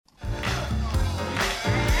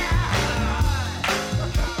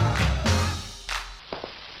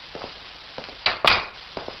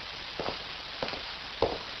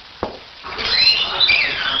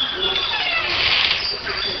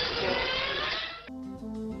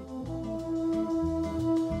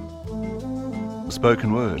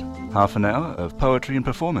Spoken Word, half an hour of poetry and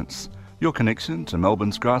performance, your connection to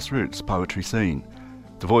Melbourne's grassroots poetry scene,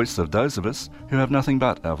 the voice of those of us who have nothing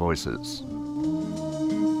but our voices.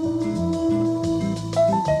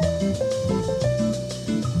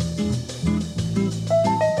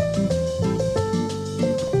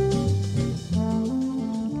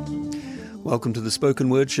 Welcome to the Spoken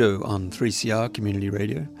Word Show on 3CR Community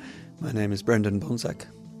Radio. My name is Brendan Bonsack.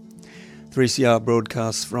 3CR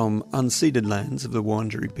broadcasts from unceded lands of the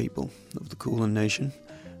Wurundjeri people of the Kulin Nation.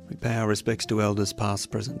 We pay our respects to elders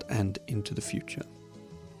past, present and into the future.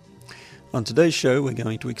 On today's show we're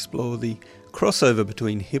going to explore the crossover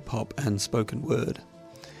between hip-hop and spoken word.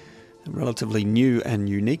 A relatively new and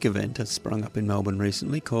unique event has sprung up in Melbourne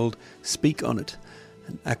recently called Speak On It,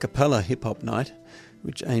 an a cappella hip-hop night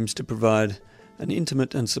which aims to provide an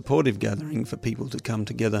intimate and supportive gathering for people to come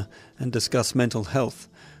together and discuss mental health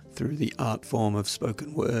through the art form of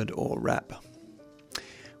spoken word or rap.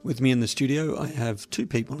 With me in the studio, I have two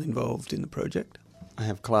people involved in the project. I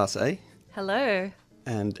have Class A. Hello.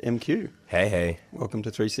 And EmKew. Hey. Welcome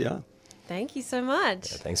to 3CR. Thank you so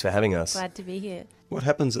much. Yeah, thanks for having us. Glad to be here. What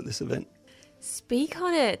happens at this event? Speak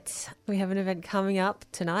On It. We have an event coming up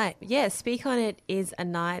tonight. Yeah, Speak On It is a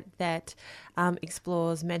night that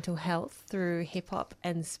explores mental health through hip-hop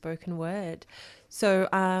and spoken word.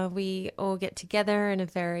 So we all get together in a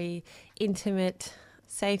very intimate,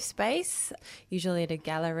 safe space, usually at a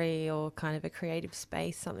gallery or kind of a creative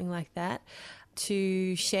space, something like that,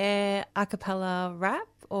 to share a cappella rap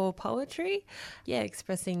or poetry,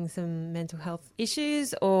 expressing some mental health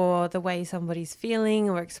issues or the way somebody's feeling,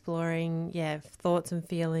 or exploring, thoughts and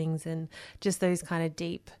feelings and just those kind of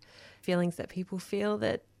deep feelings that people feel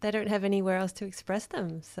that they don't have anywhere else to express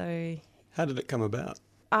them. So, how did it come about?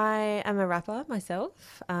 I am a rapper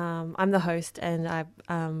myself. I'm the host and I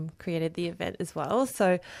created the event as well.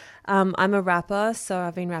 So I'm a rapper, so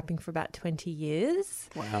I've been rapping for about 20 years.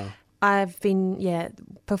 Wow. I've been,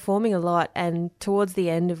 performing a lot, and towards the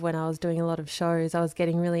end of when I was doing a lot of shows, I was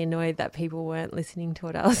getting really annoyed that people weren't listening to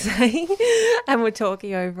what I was saying and were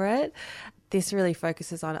talking over it. This really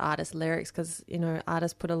focuses on artist lyrics because,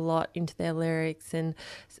 artists put a lot into their lyrics and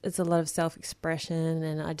it's a lot of self-expression,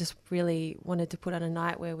 and I just really wanted to put on a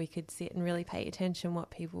night where we could sit and really pay attention what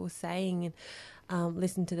people were saying and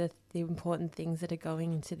listen to the important things that are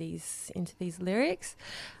going into these lyrics.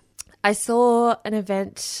 I saw an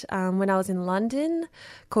event when I was in London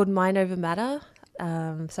called Mind Over Matter.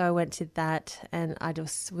 So I went to that and I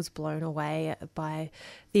just was blown away by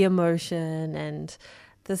the emotion and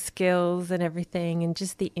the skills and everything, and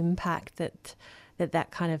just the impact that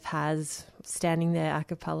kind of has, standing there a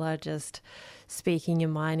cappella, just speaking your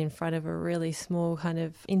mind in front of a really small kind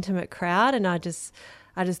of intimate crowd. And I just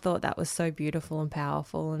thought that was so beautiful and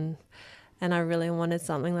powerful, and I really wanted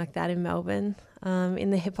something like that in Melbourne,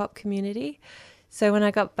 in the hip-hop community. So when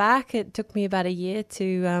I got back, it took me about a year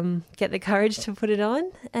to get the courage to put it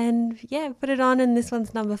on. And, put it on, and this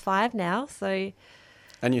one's number 5 now. So,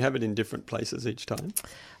 and you have it in different places each time?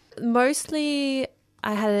 Mostly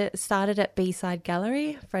I had it started at B-Side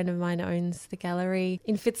Gallery. A friend of mine owns the gallery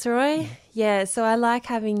in Fitzroy. Yeah, so I like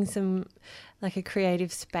having some, like a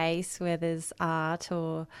creative space where there's art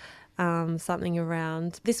or something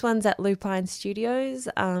around. This one's at Lupine Studios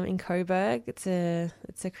in Coburg. It's a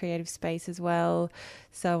creative space as well.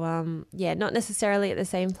 So not necessarily at the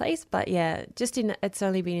same place, but it's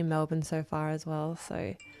only been in Melbourne so far as well.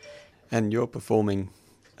 So, and you're performing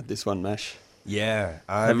at this one, Mash. Yeah.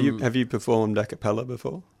 Have you performed a cappella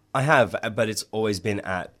before? I have, but it's always been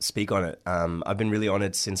at Speak On It. I've been really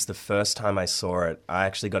honoured since the first time I saw it. I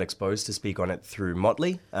actually got exposed to Speak On It through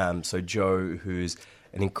Motley. So Joe, who's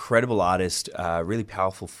an incredible artist, really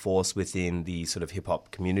powerful force within the sort of hip-hop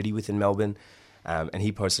community within Melbourne. And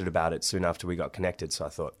he posted about it soon after we got connected. So I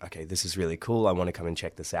thought, okay, this is really cool. I want to come and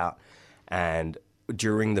check this out. And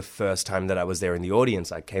during the first time that I was there in the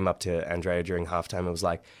audience, I came up to Andrea during halftime and was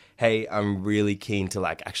like, hey, I'm really keen to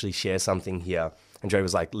actually share something here. Andrea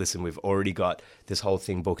was like, listen, we've already got this whole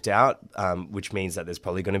thing booked out, which means that there's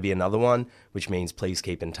probably going to be another one, which means please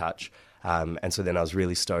keep in touch. And so then I was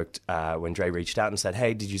really stoked when Dre reached out and said,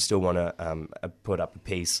 hey, did you still want to put up a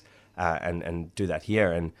piece and do that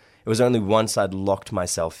here? And it was only once I'd locked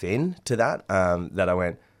myself in to that that I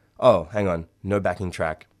went, oh, hang on, no backing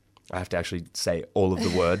track. I have to actually say all of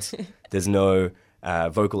the words. There's no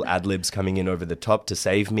vocal ad-libs coming in over the top to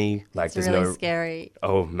save me. It's really scary.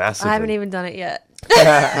 Oh, massively. I haven't even done it yet.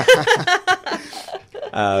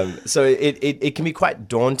 So it can be quite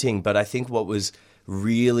daunting, but I think what was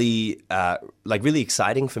really really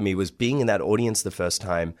exciting for me was being in that audience the first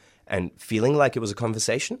time and feeling like it was a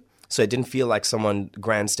conversation. So it didn't feel like someone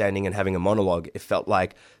grandstanding and having a monologue. It felt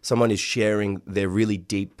like someone is sharing their really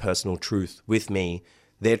deep personal truth with me.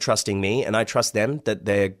 They're trusting me, and I trust them that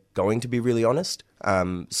they're going to be really honest.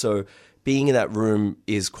 So being in that room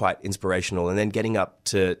is quite inspirational. And then getting up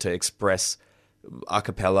to express a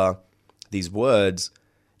cappella these words,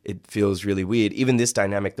 it feels really weird. Even this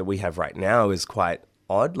dynamic that we have right now is quite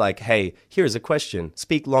odd. Like, hey, here's a question.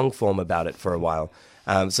 Speak long form about it for a while.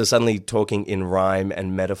 So suddenly talking in rhyme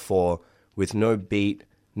and metaphor with no beat,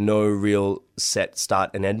 no real set start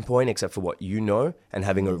and end point except for what you know, and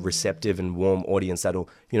having a receptive and warm audience that'll,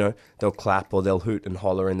 they'll clap or they'll hoot and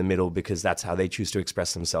holler in the middle because that's how they choose to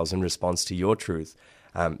express themselves in response to your truth.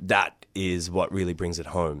 That is what really brings it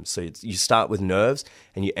home. So you start with nerves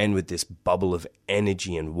and you end with this bubble of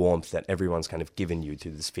energy and warmth that everyone's kind of given you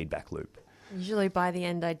through this feedback loop. Usually by the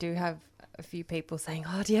end I do have a few people saying,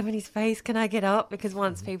 oh, do you have any space? Can I get up? Because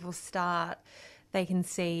once people start, they can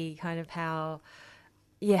see kind of how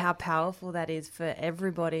powerful that is for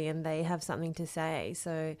everybody, and they have something to say.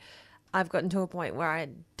 So I've gotten to a point where I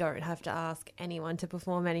don't have to ask anyone to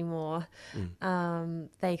perform anymore.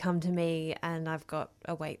 They come to me and I've got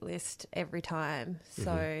a wait list every time.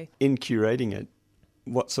 So in curating it,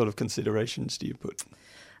 what sort of considerations do you put?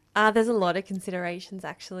 There's a lot of considerations,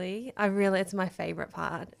 actually. It's my favourite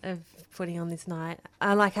part of putting on this night.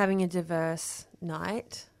 I like having a diverse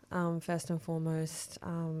night, first and foremost,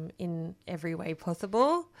 in every way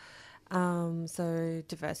possible. So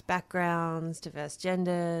diverse backgrounds, diverse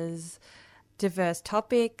genders, diverse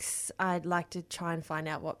topics. I'd like to try and find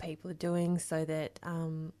out what people are doing so that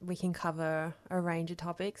we can cover a range of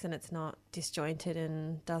topics and it's not disjointed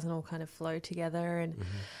and doesn't all kind of flow together. And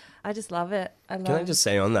I just love it. Can I just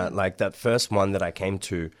say on that, like that first one that I came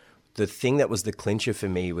to, the thing that was the clincher for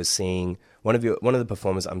me was seeing one of the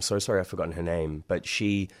performers, I'm so sorry I've forgotten her name, but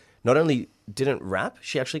she not only didn't rap,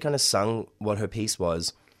 she actually kind of sung what her piece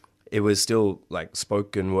was. It was still like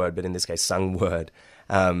spoken word, but in this case, sung word.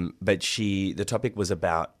 But the topic was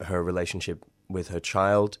about her relationship with her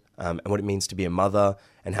child and what it means to be a mother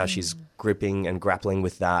and how she's gripping and grappling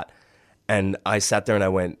with that. And I sat there and I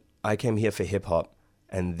went, I came here for hip hop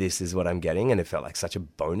and this is what I'm getting. And it felt like such a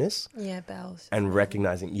bonus. Yeah, bells. And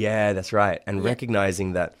recognizing, yeah, that's right. And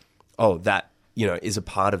recognizing that, that, is a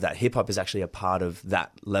part of that. Hip hop is actually a part of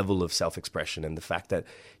that level of self-expression, and the fact that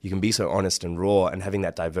you can be so honest and raw and having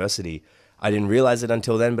that diversity. I didn't realize it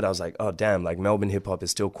until then, but I was like, oh, damn, like Melbourne hip hop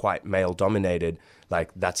is still quite male dominated.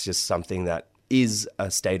 Like that's just something that is a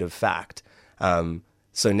state of fact.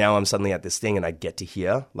 So now I'm suddenly at this thing and I get to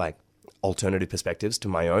hear like alternative perspectives to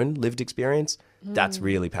my own lived experience. That's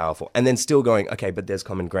really powerful. And then still going, okay, but there's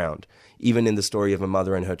common ground. Even in the story of a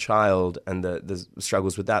mother and her child and the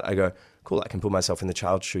struggles with that, I go, cool, I can put myself in the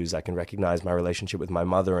child's shoes. I can recognize my relationship with my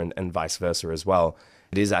mother and vice versa as well.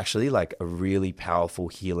 It is actually like a really powerful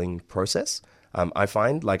healing process. I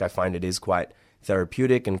find it is quite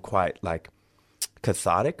therapeutic and quite like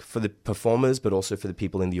cathartic for the performers, but also for the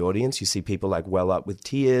people in the audience. You see people like well up with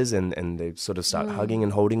tears and they sort of start hugging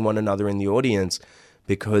and holding one another in the audience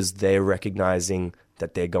because they're recognizing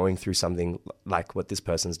that they're going through something like what this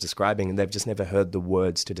person's describing and they've just never heard the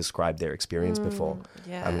words to describe their experience before.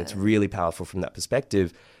 Yeah. I mean, it's really powerful from that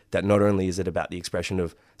perspective that not only is it about the expression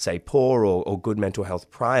of, say, poor or good mental health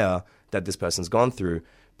prior that this person's gone through,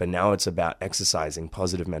 but now it's about exercising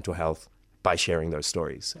positive mental health by sharing those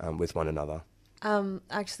stories with one another.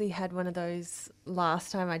 Actually had one of those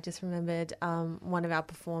last time. I just remembered one of our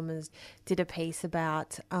performers did a piece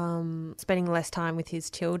about spending less time with his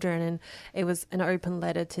children, and it was an open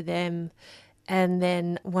letter to them. And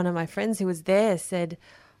then one of my friends who was there said,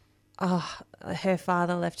 her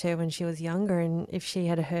father left her when she was younger, and if she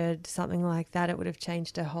had heard something like that, it would have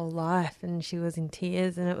changed her whole life. And she was in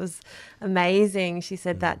tears, and it was amazing. She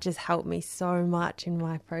said that just helped me so much in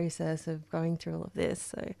my process of going through all of this.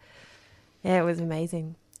 So yeah, it was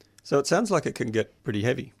amazing. So it sounds like it can get pretty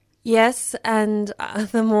heavy. Yes, and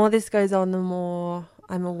the more this goes on, the more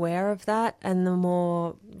I'm aware of that and the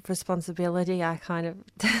more responsibility I kind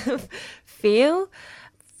of feel.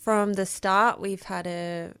 From the start, we've had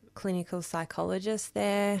a clinical psychologist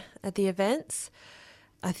there at the events.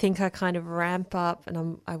 I think I kind of ramp up,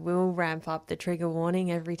 and I will ramp up the trigger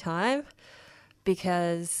warning every time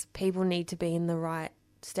because people need to be in the right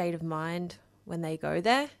state of mind when they go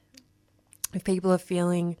there. If people are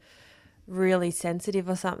feeling really sensitive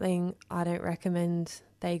or something, I don't recommend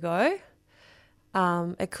they go.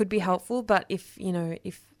 It could be helpful, but if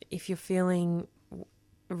you're feeling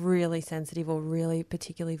really sensitive or really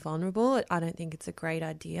particularly vulnerable, I don't think it's a great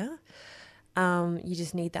idea. You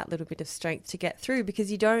just need that little bit of strength to get through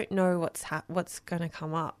because you don't know what's going to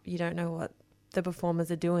come up. You don't know the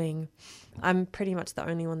performers are doing, I'm pretty much the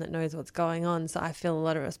only one that knows what's going on. So I feel a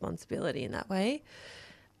lot of responsibility in that way.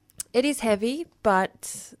 It is heavy,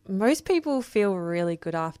 but most people feel really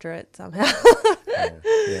good after it somehow.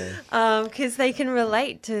 Because they can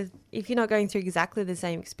relate to, if you're not going through exactly the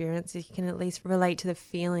same experience, you can at least relate to the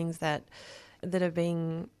feelings that are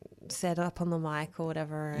being set up on the mic or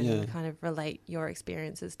whatever, and kind of relate your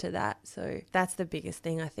experiences to that. So that's the biggest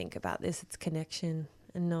thing I think about this. It's connection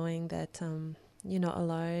and knowing that you're not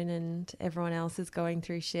alone and everyone else is going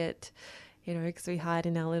through shit, because we hide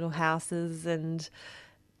in our little houses and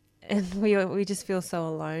we just feel so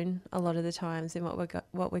alone a lot of the times in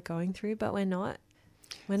what we're going through, but we're not.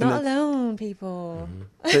 We're not alone, people.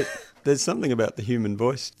 But there's something about the human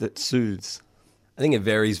voice that soothes. I think it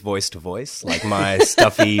varies voice to voice. Like my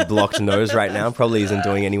stuffy blocked nose right now probably isn't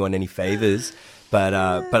doing anyone any favors, but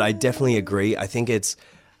I definitely agree. I think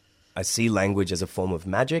I see language as a form of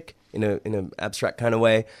magic in an abstract kind of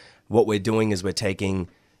way. What we're doing is we're taking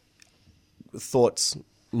thoughts,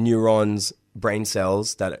 neurons, brain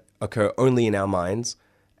cells that occur only in our minds,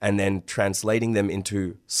 and then translating them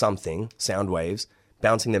into something, sound waves,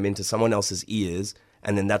 bouncing them into someone else's ears,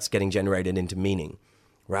 and then that's getting generated into meaning,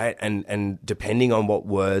 right? And depending on what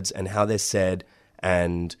words and how they're said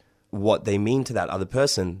and what they mean to that other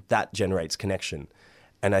person, that generates connection.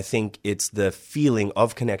 And I think it's the feeling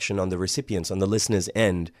of connection on the recipient's, on the listener's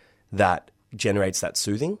end, that generates that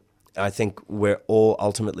soothing. I think we're all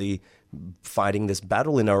ultimately fighting this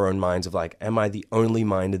battle in our own minds of like, am I the only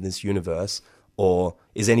mind in this universe, or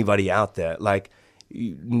is anybody out there? Like,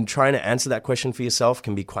 trying to answer that question for yourself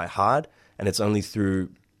can be quite hard, and it's only through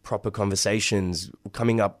proper conversations,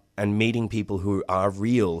 coming up and meeting people who are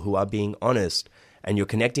real, who are being honest, and you're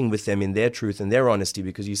connecting with them in their truth and their honesty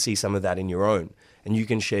because you see some of that in your own, and you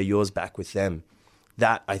can share yours back with them.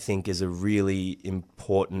 That, I think, is a really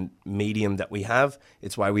important medium that we have.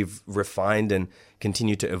 It's why we've refined and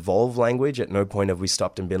continued to evolve language. At no point have we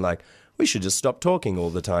stopped and been like, we should just stop talking all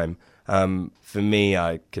the time. For me,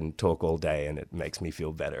 I can talk all day and it makes me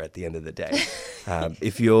feel better at the end of the day.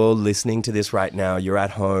 If you're listening to this right now, you're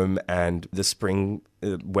at home and the spring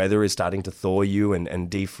weather is starting to thaw you and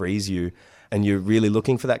defreeze you, and you're really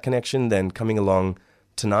looking for that connection, then coming along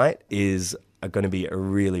tonight is going to be a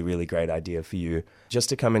really, really great idea for you, just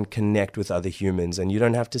to come and connect with other humans. And you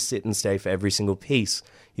don't have to sit and stay for every single piece.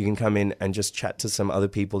 You can come in and just chat to some other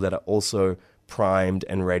people that are also primed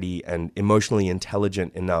and ready and emotionally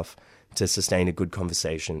intelligent enough to sustain a good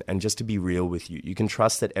conversation and just to be real with you. You can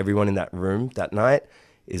trust that everyone in that room that night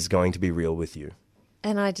is going to be real with you.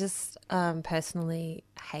 And I just personally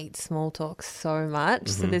hate small talk so much.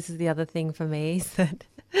 So this is the other thing for me, is that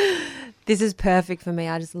this is perfect for me.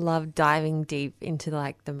 I just love diving deep into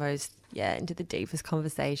into the deepest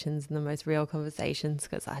conversations and the most real conversations,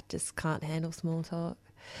 because I just can't handle small talk.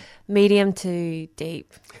 Medium to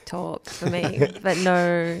deep talk for me, but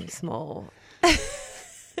no small.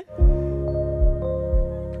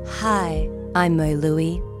 Hi, I'm Mo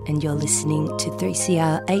Louie, and you're listening to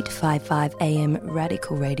 3CR 855 AM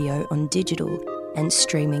Radical Radio on digital and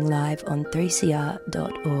streaming live on 3cr.org.au.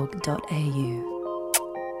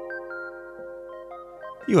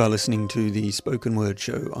 You are listening to the Spoken Word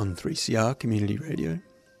Show on 3CR Community Radio.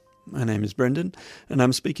 My name is Brendan, and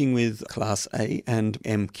I'm speaking with Class A and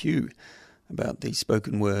EmKew about the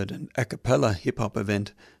spoken word and a cappella hip-hop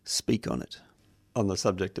event, Speak On It. On the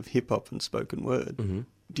subject of hip-hop and spoken word,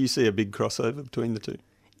 do you see a big crossover between the two?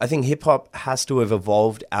 I think hip-hop has to have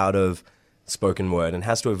evolved out of spoken word and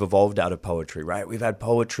has to have evolved out of poetry, right? We've had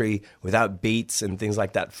poetry without beats and things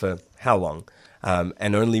like that for how long?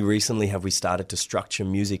 And only recently have we started to structure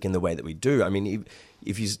music in the way that we do. I mean,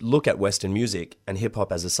 if you look at Western music and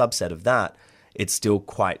hip-hop as a subset of that, it's still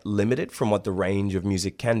quite limited from what the range of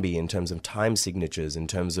music can be in terms of time signatures, in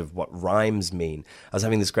terms of what rhymes mean. I was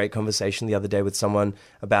having this great conversation the other day with someone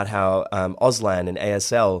about how Auslan and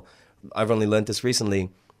ASL, I've only learned this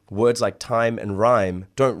recently, words like time and rhyme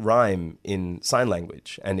don't rhyme in sign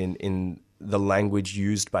language and in the language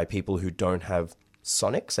used by people who don't have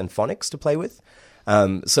sonics and phonics to play with.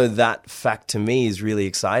 So that fact to me is really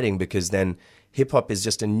exciting, because then hip-hop is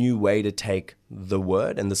just a new way to take the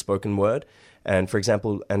word and the spoken word. And for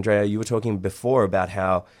example, Andrea, you were talking before about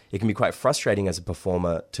how it can be quite frustrating as a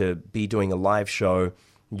performer to be doing a live show.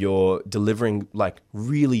 You're delivering like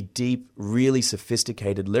really deep, really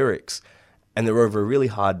sophisticated lyrics, and they're over a really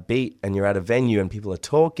hard beat, and you're at a venue and people are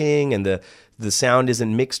talking and the sound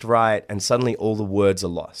isn't mixed right, and suddenly all the words are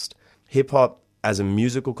lost. Hip-hop as a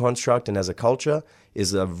musical construct and as a culture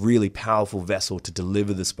is a really powerful vessel to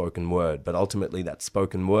deliver the spoken word. But ultimately that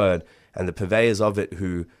spoken word and the purveyors of it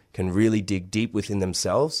who can really dig deep within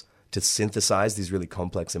themselves to synthesize these really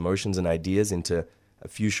complex emotions and ideas into a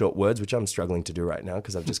few short words, which I'm struggling to do right now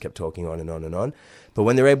because I've just kept talking on and on and on. But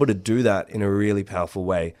when they're able to do that in a really powerful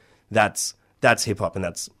way, that's hip-hop, and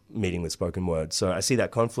that's meeting with spoken word. So I see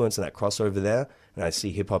that confluence and that crossover there, and I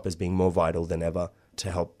see hip-hop as being more vital than ever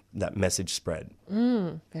to help that message spread.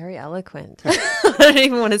 Very eloquent. I don't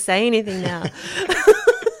even want to say anything now.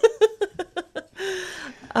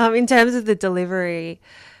 In terms of the delivery,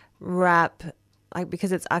 rap, like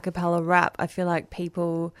because it's a cappella rap, I feel like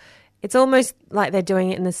people, it's almost like they're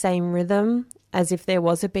doing it in the same rhythm as if there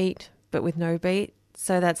was a beat, but with no beat.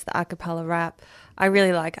 So that's the a cappella rap. I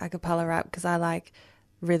really like a cappella rap because I like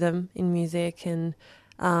rhythm in music, and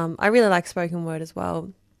I really like spoken word as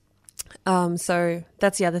well. So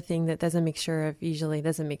that's the other thing, that there's a mixture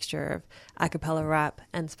of a cappella rap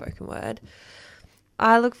and spoken word.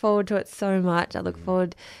 I look forward to it so much. I look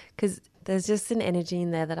forward because there's just an energy in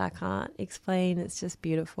there that I can't explain. It's just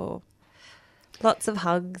beautiful. Lots of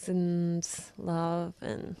hugs and love,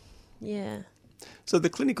 and yeah. So the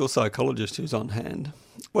clinical psychologist who's on hand,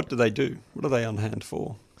 what do they do? What are they on hand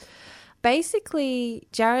for? Basically,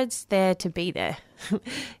 Jared's there to be there.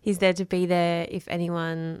 He's there to be there if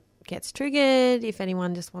anyone gets triggered, if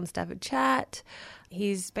anyone just wants to have a chat.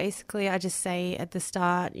 He's basically, I just say at the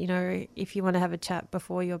start, you know, if you want to have a chat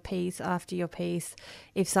before your piece, after your piece,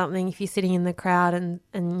 if you're sitting in the crowd and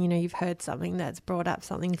you know, you've heard something that's brought up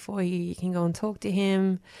something for you, you can go and talk to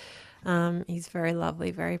him. He's very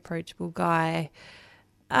lovely, very approachable guy.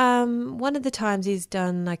 One of the times he's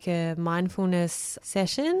done like a mindfulness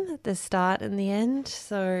session at the start and the end.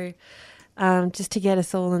 So just to get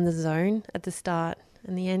us all in the zone at the start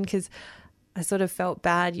and the end, because I sort of felt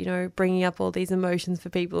bad, you know, bringing up all these emotions for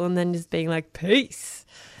people and then just being like, peace,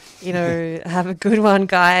 you know, have a good one,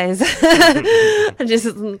 guys. And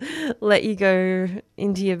just let you go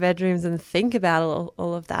into your bedrooms and think about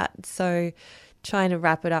all of that. So trying to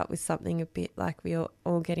wrap it up with something a bit like we are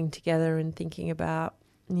all getting together and thinking about,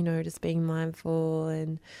 you know, just being mindful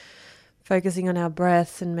and focusing on our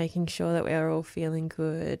breaths and making sure that we're all feeling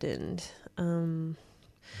good. And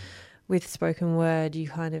with spoken word, you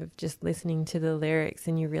kind of just listening to the lyrics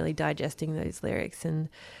and you're really digesting those lyrics, and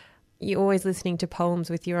you're always listening to poems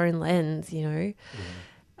with your own lens, you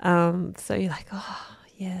know. So you're like, oh,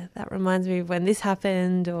 yeah, that reminds me of when this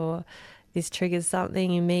happened, or this triggers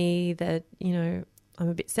something in me that, you know, I'm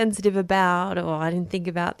a bit sensitive about, or I didn't think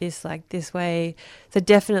about this like this way. So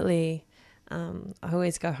definitely I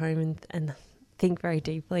always go home and think very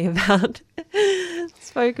deeply about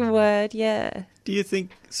spoken word, yeah. Do you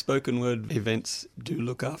think spoken word events do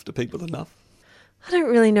look after people enough? I don't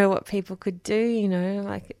really know what people could do, you know,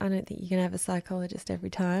 like I don't think you can have a psychologist every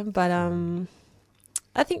time, but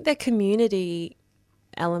I think the community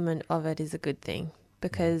element of it is a good thing,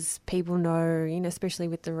 because people know, you know, especially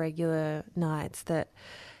with the regular nights, that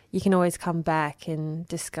you can always come back and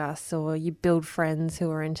discuss, or you build friends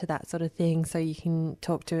who are into that sort of thing, so you can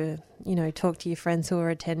talk to your friends who are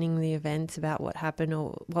attending the events about what happened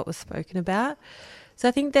or what was spoken about. So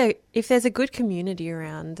I think that if there's a good community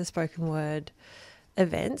around the spoken word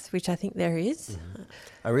events, which I think there is.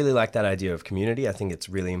 I really like that idea of community. I think it's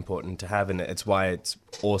really important to have, and it's why it's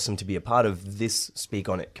awesome to be a part of this Speak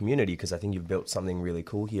On It community, because I think you've built something really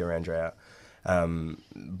cool here, Andrea,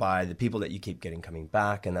 by the people that you keep getting coming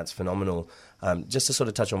back, and that's phenomenal. Just to sort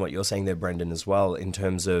of touch on what you're saying there, Brendan, as well, in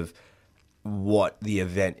terms of what the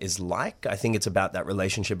event is like, I think it's about that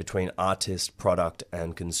relationship between artist, product,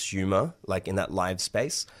 and consumer, like in that live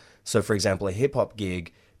space. So, for example, a hip-hop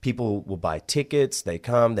gig, people will buy tickets, they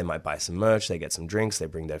come, they might buy some merch, they get some drinks, they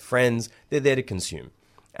bring their friends, they're there to consume.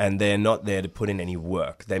 And they're not there to put in any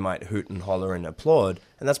work. They might hoot and holler and applaud,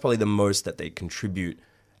 and that's probably the most that they contribute,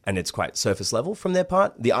 and it's quite surface level from their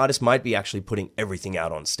part. The artist might be actually putting everything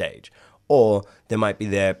out on stage, or they might be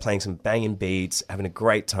there playing some banging beats, having a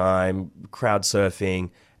great time, crowd surfing,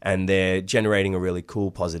 and they're generating a really cool,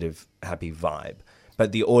 positive, happy vibe.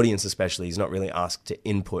 But the audience especially is not really asked to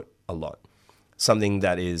input a lot. Something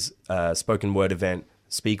that is a spoken word event,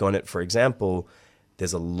 Speak On It, for example,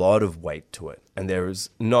 there's a lot of weight to it. And there is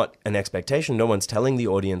not an expectation. No one's telling the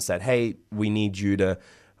audience that, hey, we need you to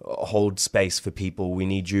hold space for people. We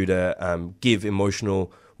need you to give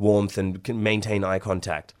emotional warmth and maintain eye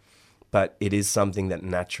contact. But it is something that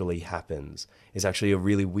naturally happens. It's actually a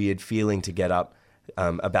really weird feeling to get up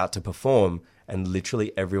about to perform, and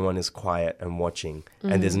literally everyone is quiet and watching.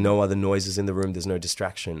 And there's no other noises in the room. There's no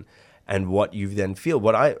distraction. And what you then feel,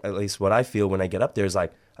 what I feel when I get up there is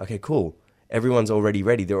like, okay, cool. Everyone's already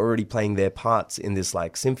ready. They're already playing their parts in this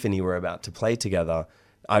like symphony we're about to play together.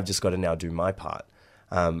 I've just got to now do my part.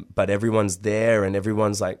 But everyone's there and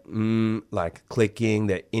everyone's like clicking,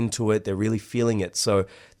 they're into it, they're really feeling it. So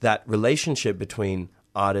that relationship between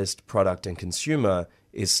artist, product, and consumer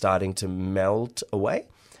is starting to melt away.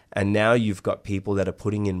 And now you've got people that are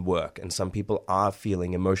putting in work, and some people are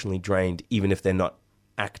feeling emotionally drained, even if they're not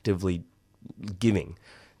actively giving.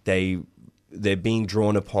 They're being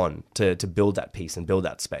drawn upon to build that piece and build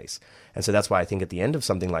that space. And so that's why I think at the end of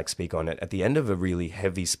something like Speak On It, at the end of a really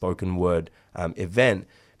heavy spoken word event,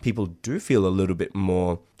 people do feel a little bit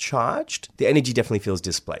more charged. The energy definitely feels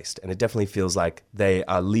displaced, and it definitely feels like they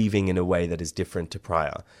are leaving in a way that is different to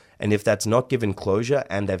prior. And if that's not given closure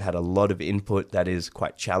and they've had a lot of input that is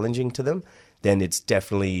quite challenging to them, then it's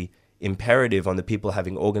definitely imperative on the people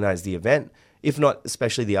having organized the event, if not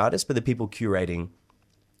especially the artists, but the people curating,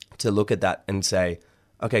 to look at that and say,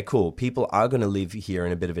 okay, cool, people are going to leave here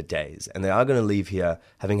in a bit of a daze, and they are going to leave here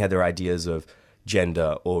having had their ideas of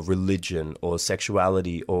gender or religion or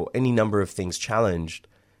sexuality or any number of things challenged.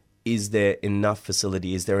 Is there enough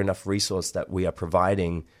facility? Is there enough resource that we are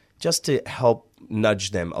providing just to help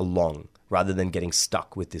nudge them along rather than getting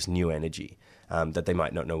stuck with this new energy that they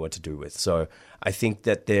might not know what to do with? So I think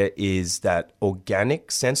that there is that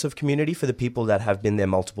organic sense of community for the people that have been there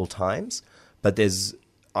multiple times, but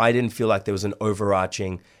I didn't feel like there was an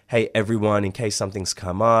overarching, hey, everyone, in case something's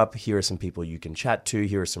come up, here are some people you can chat to,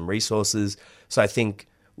 here are some resources. So I think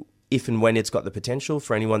if and when it's got the potential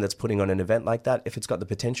for anyone that's putting on an event like that, if it's got the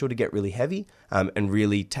potential to get really heavy and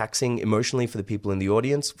really taxing emotionally for the people in the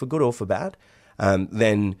audience, for good or for bad,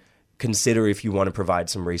 then consider if you want to provide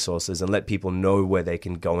some resources and let people know where they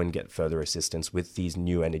can go and get further assistance with these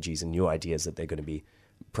new energies and new ideas that they're going to be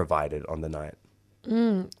provided on the night.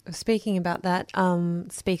 Speaking about that,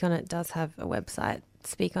 Speak On It does have a website,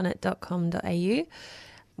 speakonit.com.au,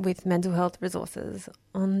 with mental health resources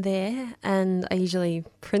on there, and I usually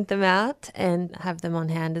print them out and have them on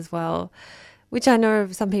hand as well, which I know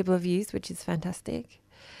some people have used, which is fantastic.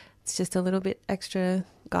 It's just a little bit extra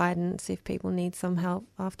guidance if people need some help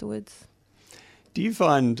afterwards. Do you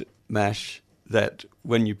find, Mash, that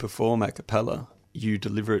when you perform a cappella, you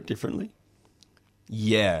deliver it differently?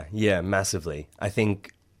 Yeah, massively. I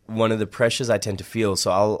think one of the pressures I tend to feel, so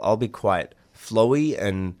I'll be quite flowy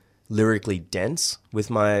and lyrically dense with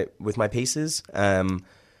my pieces.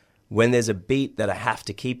 When there's a beat that I have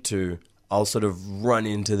to keep to, I'll sort of run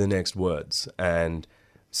into the next words, and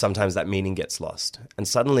sometimes that meaning gets lost. And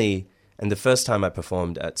suddenly, and the first time I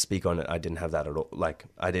performed at Speak On It, I didn't have that at all. Like,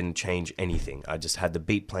 I didn't change anything. I just had the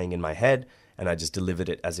beat playing in my head, and I just delivered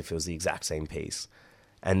it as if it was the exact same piece.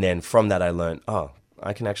 And then from that, I learned,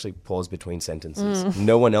 I can actually pause between sentences.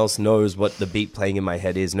 No one else knows what the beat playing in my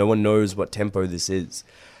head is. No one knows what tempo this is.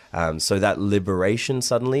 So that liberation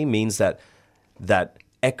suddenly means that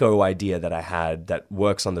echo idea that I had that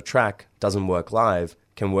works on the track, doesn't work live,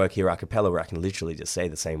 can work here a cappella, where I can literally just say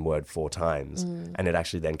the same word 4 times. And it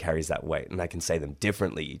actually then carries that weight. And I can say them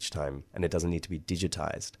differently each time, and it doesn't need to be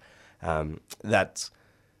digitized. That's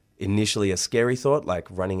initially a scary thought, like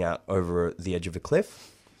running out over the edge of a cliff.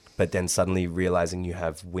 But then suddenly realizing you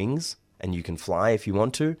have wings and you can fly if you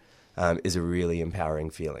want to is a really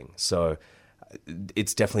empowering feeling. So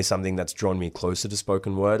it's definitely something that's drawn me closer to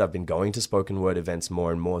spoken word. I've been going to spoken word events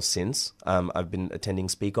more and more since I've been attending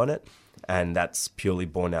Speak On It. And that's purely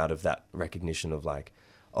born out of that recognition of like,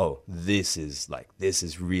 oh, this is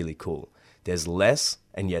really cool. There's less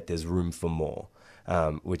and yet there's room for more,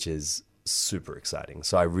 which is super exciting.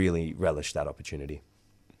 So I really relish that opportunity.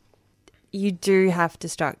 You do have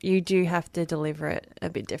to deliver it a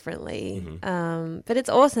bit differently. But it's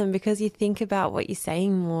awesome because you think about what you're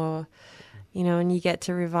saying more, and you get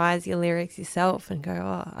to revise your lyrics yourself and go,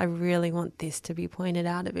 oh, I really want this to be pointed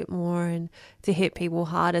out a bit more and to hit people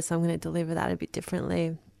harder, so I'm going to deliver that a bit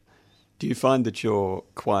differently. Do you find that you're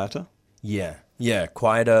quieter? Yeah,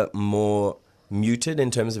 quieter, more muted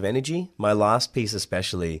in terms of energy. My last piece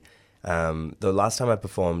especially, the last time I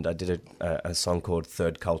performed, I did a song called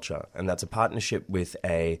Third Culture, and that's a partnership with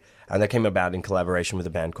and that came about in collaboration with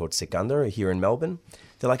a band called Sikandar here in Melbourne.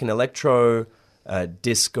 They're like an electro,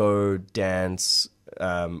 disco, dance,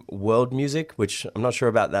 world music, which I'm not sure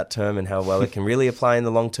about that term and how well it can really apply in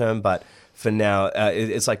the long term, but for now,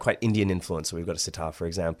 it's like quite Indian influence. So we've got a sitar, for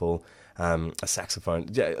example, a saxophone,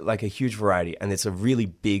 like a huge variety, and it's a really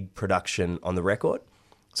big production on the record.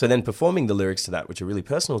 So then performing the lyrics to that, which are really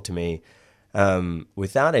personal to me,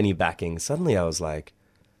 without any backing, suddenly I was like,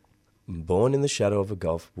 born in the shadow of a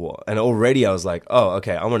Gulf War. And already I was like, oh,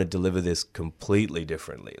 okay, I want to deliver this completely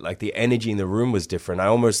differently. Like the energy in the room was different. I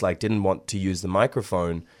almost like didn't want to use the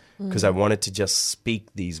microphone because I wanted to just speak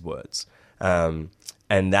these words. And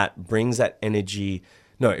that brings that energy,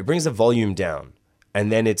 it brings the volume down.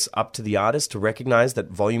 And then it's up to the artist to recognize that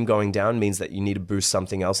volume going down means that you need to boost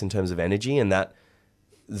something else in terms of energy, and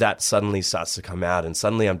that suddenly starts to come out, and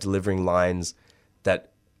suddenly I'm delivering lines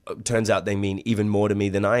that turns out they mean even more to me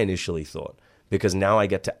than I initially thought, because now I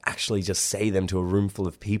get to actually just say them to a room full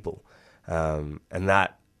of people. And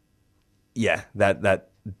that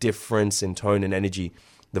difference in tone and energy,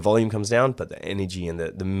 the volume comes down, but the energy and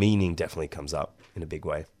the meaning definitely comes up in a big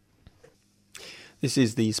way. This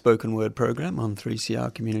is the Spoken Word program on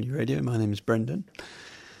 3CR Community Radio. My name is Brendan.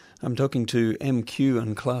 I'm talking to EmKew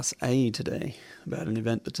and Class A today about an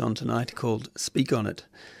event that's on tonight called Speak On It,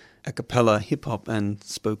 A Capella hip-hop and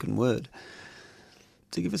spoken word.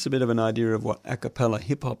 To give us a bit of an idea of what a cappella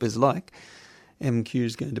hip-hop is like, EmKew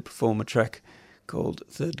is going to perform a track called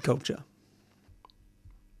Third Culture.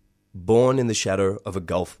 Born in the shadow of a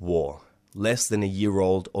Gulf War, less than a year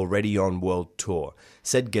old, already on world tour,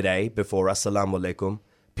 said g'day before assalamu alaikum.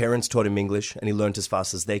 Parents taught him English and he learnt as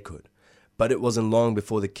fast as they could. But it wasn't long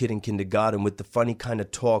before the kid in kindergarten with the funny kind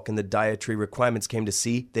of talk and the dietary requirements came to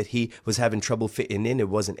see that he was having trouble fitting in. It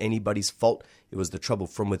wasn't anybody's fault. It was the trouble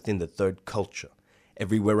from within the third culture.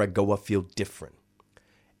 Everywhere I go, I feel different.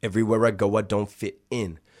 Everywhere I go, I don't fit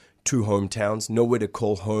in. 2 hometowns, nowhere to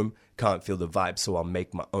call home. Can't feel the vibe, so I'll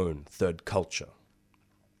make my own third culture.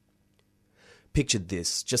 Picture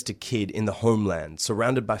this, just a kid in the homeland,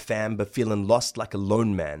 surrounded by fam, but feeling lost like a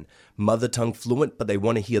lone man. Mother tongue fluent, but they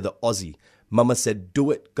want to hear the Aussie. Mama said,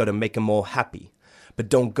 do it, gotta make 'em all happy. But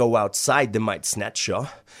don't go outside, they might snatch ya.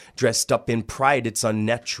 Dressed up in pride, it's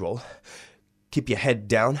unnatural. Keep your head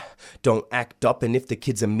down, don't act up, and if the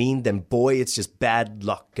kids are mean, then boy, it's just bad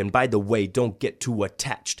luck. And by the way, don't get too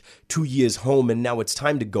attached. 2 years home, and now it's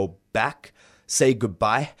time to go back. Say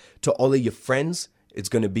goodbye to all of your friends. It's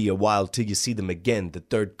going to be a while till you see them again, the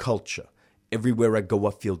third culture. Everywhere I go,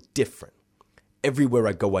 I feel different. Everywhere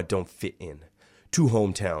I go, I don't fit in. 2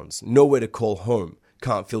 hometowns, nowhere to call home.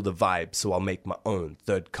 Can't feel the vibe, so I'll make my own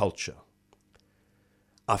third culture.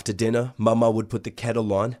 After dinner, Mama would put the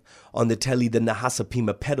kettle on the telly the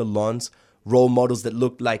Nahasapima pedalons, role models that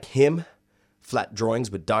looked like him, flat drawings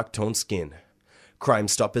with dark toned skin. Crime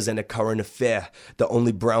Stoppers and A Current Affair, the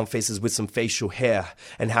only brown faces with some facial hair.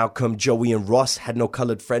 And how come Joey and Ross had no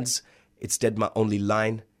colored friends? Instead, my only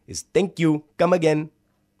line is, thank you, come again.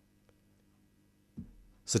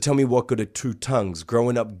 So tell me what good are 2 tongues,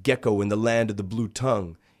 growing up gecko in the land of the blue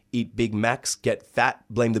tongue. Eat Big Macs, get fat,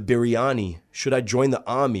 blame the biryani. Should I join the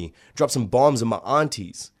army, drop some bombs on my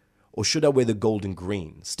aunties? Or should I wear the gold and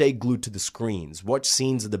green, stay glued to the screens, watch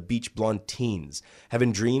scenes of the beach blonde teens,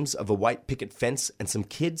 having dreams of a white picket fence and some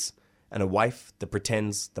kids, and a wife that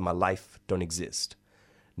pretends that my life don't exist?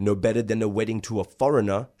 No better than a wedding to a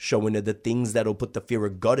foreigner, showing her the things that'll put the fear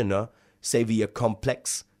of God in her, saving her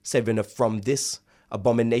complex, saving her from this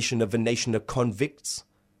abomination of a nation of convicts.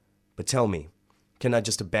 But tell me, can I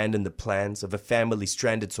just abandon the plans of a family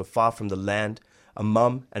stranded so far from the land, a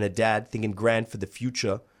mum and a dad thinking grand for the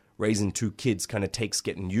future? Raising 2 kids kinda takes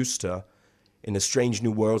getting used to. In a strange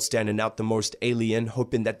new world, standing out the most alien,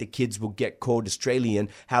 hoping that the kids will get called Australian.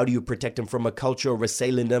 How do you protect them from a culture or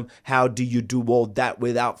assailing them? How do you do all that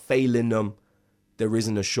without failing them? There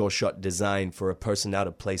isn't a sure shot designed for a person out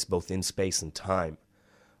of place both in space and time.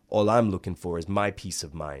 All I'm looking for is my peace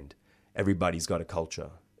of mind. Everybody's got a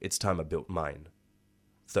culture. It's time I built mine.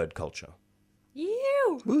 Third culture.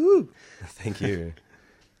 You! Woohoo! Thank you.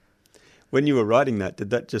 When you were writing that, did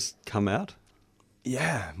that just come out?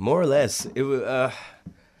 Yeah, more or less.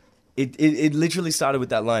 It literally started with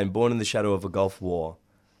that line, born in the shadow of a Gulf War.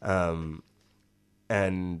 And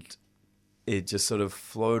it just sort of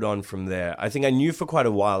flowed on from there. I think I knew for quite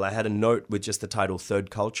a while. I had a note with just the title Third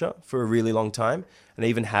Culture for a really long time. And I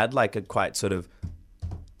even had like a quite sort of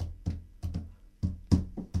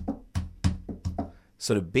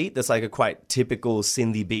beat that's like a quite typical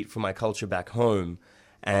Sindhi beat for my culture back home.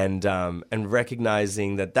 And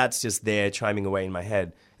recognizing that that's just there chiming away in my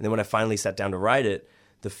head. And then when I finally sat down to write it,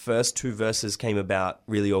 the first 2 verses came about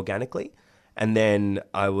really organically. And then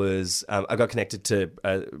I got connected to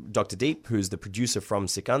Dr. Deep, who's the producer from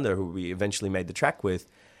Sikandar, who we eventually made the track with.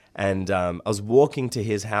 And I was walking to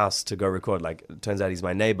his house to go record. Like, it turns out he's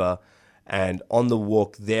my neighbor. And on the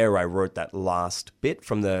walk there, I wrote that last bit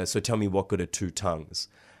from So Tell Me What Good Are 2 Tongues.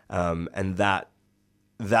 And that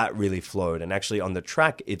really flowed. And actually on the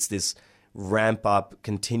track, it's this ramp up,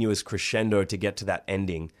 continuous crescendo to get to that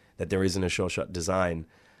ending that there isn't a sure shot design.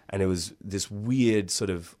 And it was this weird sort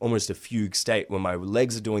of almost a fugue state where my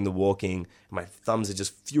legs are doing the walking and my thumbs are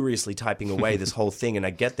just furiously typing away this whole thing. And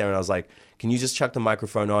I get there and I was like, can you just chuck the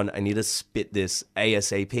microphone on? I need to spit this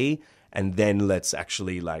ASAP. And then let's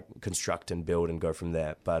actually like construct and build and go from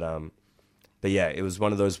there. But But yeah, it was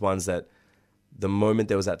one of those ones that the moment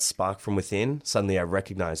there was that spark from within, suddenly I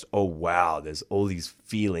recognized, oh, wow, there's all these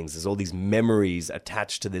feelings, there's all these memories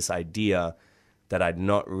attached to this idea that I'd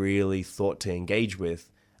not really thought to engage with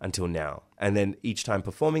until now. And then each time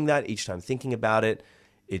performing that, each time thinking about it,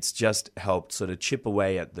 it's just helped sort of chip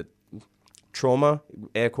away at the trauma,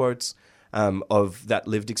 air quotes, of that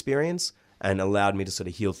lived experience, and allowed me to sort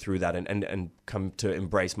of heal through that and come to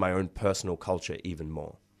embrace my own personal culture even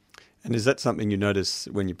more. And is that something you notice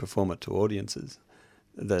when you perform it to audiences,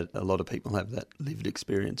 that a lot of people have that lived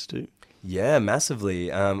experience too? Yeah,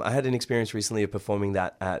 massively. I had an experience recently of performing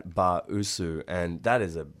that at Bar Usu, and that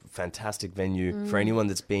is a fantastic venue for anyone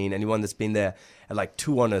that's been there at like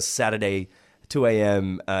 2 on a Saturday, 2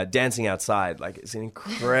 a.m., dancing outside. Like, it's an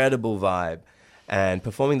incredible vibe. And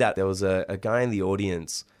performing that, there was a guy in the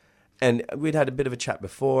audience, and we'd had a bit of a chat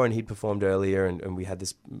before, and he'd performed earlier, and we had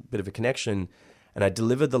this bit of a connection. And I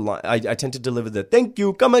delivered the line. I tend to deliver the "thank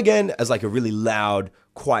you, come again" as like a really loud,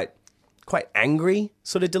 quite angry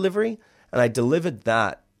sort of delivery. And I delivered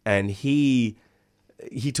that, and he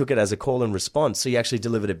took it as a call and response. So he actually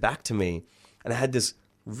delivered it back to me, and I had this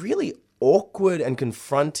really awkward and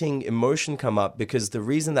confronting emotion come up, because the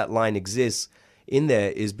reason that line exists in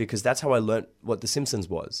there is because that's how I learned what The Simpsons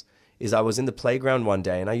was. Is I was in the playground one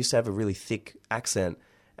day, and I used to have a really thick accent,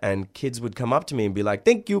 and kids would come up to me and be like,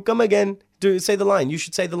 "Thank you, come again. Say the line. You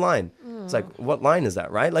should say the line." It's like, what line is that,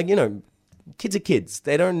 right? Like, kids are kids.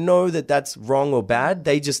 They don't know that that's wrong or bad.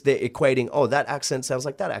 They're equating, oh, that accent sounds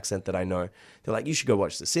like that accent that I know. They're like, you should go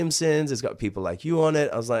watch The Simpsons. It's got people like you on it.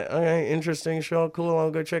 I was like, okay, interesting, sure, cool. I'll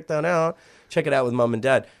go check that out. Check it out with mum and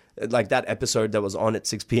dad. Like that episode that was on at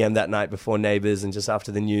 6 p.m. that night before Neighbours and just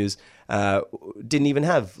after the news didn't even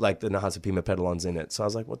have like the Nahasapima pedalons in it. So I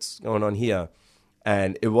was like, what's going on here?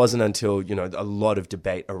 And it wasn't until, a lot of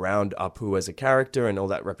debate around Apu as a character and all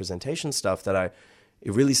that representation stuff that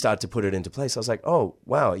it really started to put it into place. I was like, oh,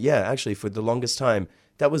 wow, yeah, actually, for the longest time,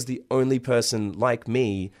 that was the only person like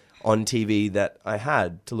me on TV that I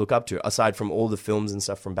had to look up to, aside from all the films and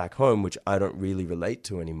stuff from back home, which I don't really relate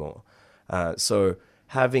to anymore. So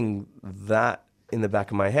having that in the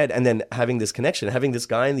back of my head, and then having this connection, having this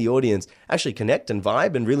guy in the audience actually connect and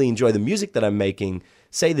vibe and really enjoy the music that I'm making,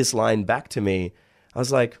 say this line back to me, I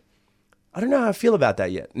was like, I don't know how I feel about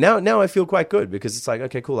that yet. Now I feel quite good, because it's like,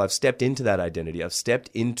 okay, cool. I've stepped into that identity. I've stepped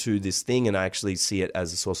into this thing, and I actually see it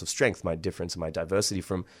as a source of strength, my difference and my diversity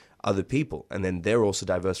from other people. And then they're also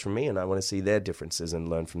diverse from me, and I want to see their differences and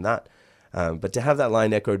learn from that. But to have that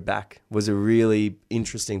line echoed back was a really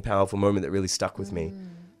interesting, powerful moment that really stuck with me.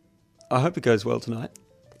 I hope it goes well tonight.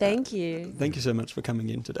 Thank you. Thank you so much for coming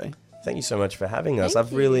in today. Thank you so much for having us. Thank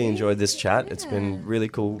I've really you. enjoyed this chat. Yeah. It's been really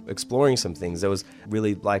cool exploring some things. It was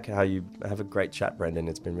really like how you have a great chat, Brendan.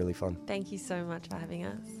 It's been really fun. Thank you so much for having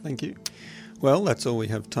us. Thank you. Well, that's all we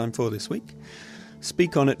have time for this week.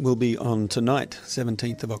 Speak On It will be on tonight,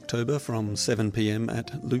 17th of October, from 7 p.m.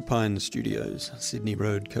 at Lupine Studios, Sydney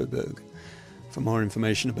Road, Coburg. For more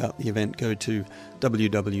information about the event, go to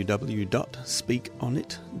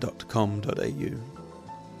www.speakonit.com.au.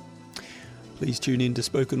 Please tune in to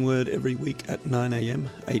Spoken Word every week at 9 a.m,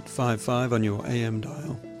 855 on your AM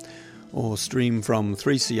dial, or stream from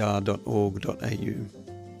 3cr.org.au.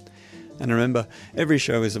 And remember, every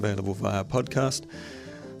show is available via podcast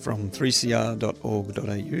from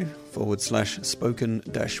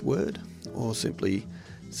 3cr.org.au/spoken-word, or simply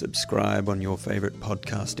subscribe on your favourite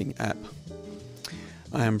podcasting app.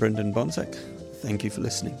 I am Brendan Bonsack. Thank you for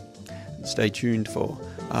listening. And stay tuned for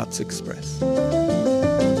Arts Express.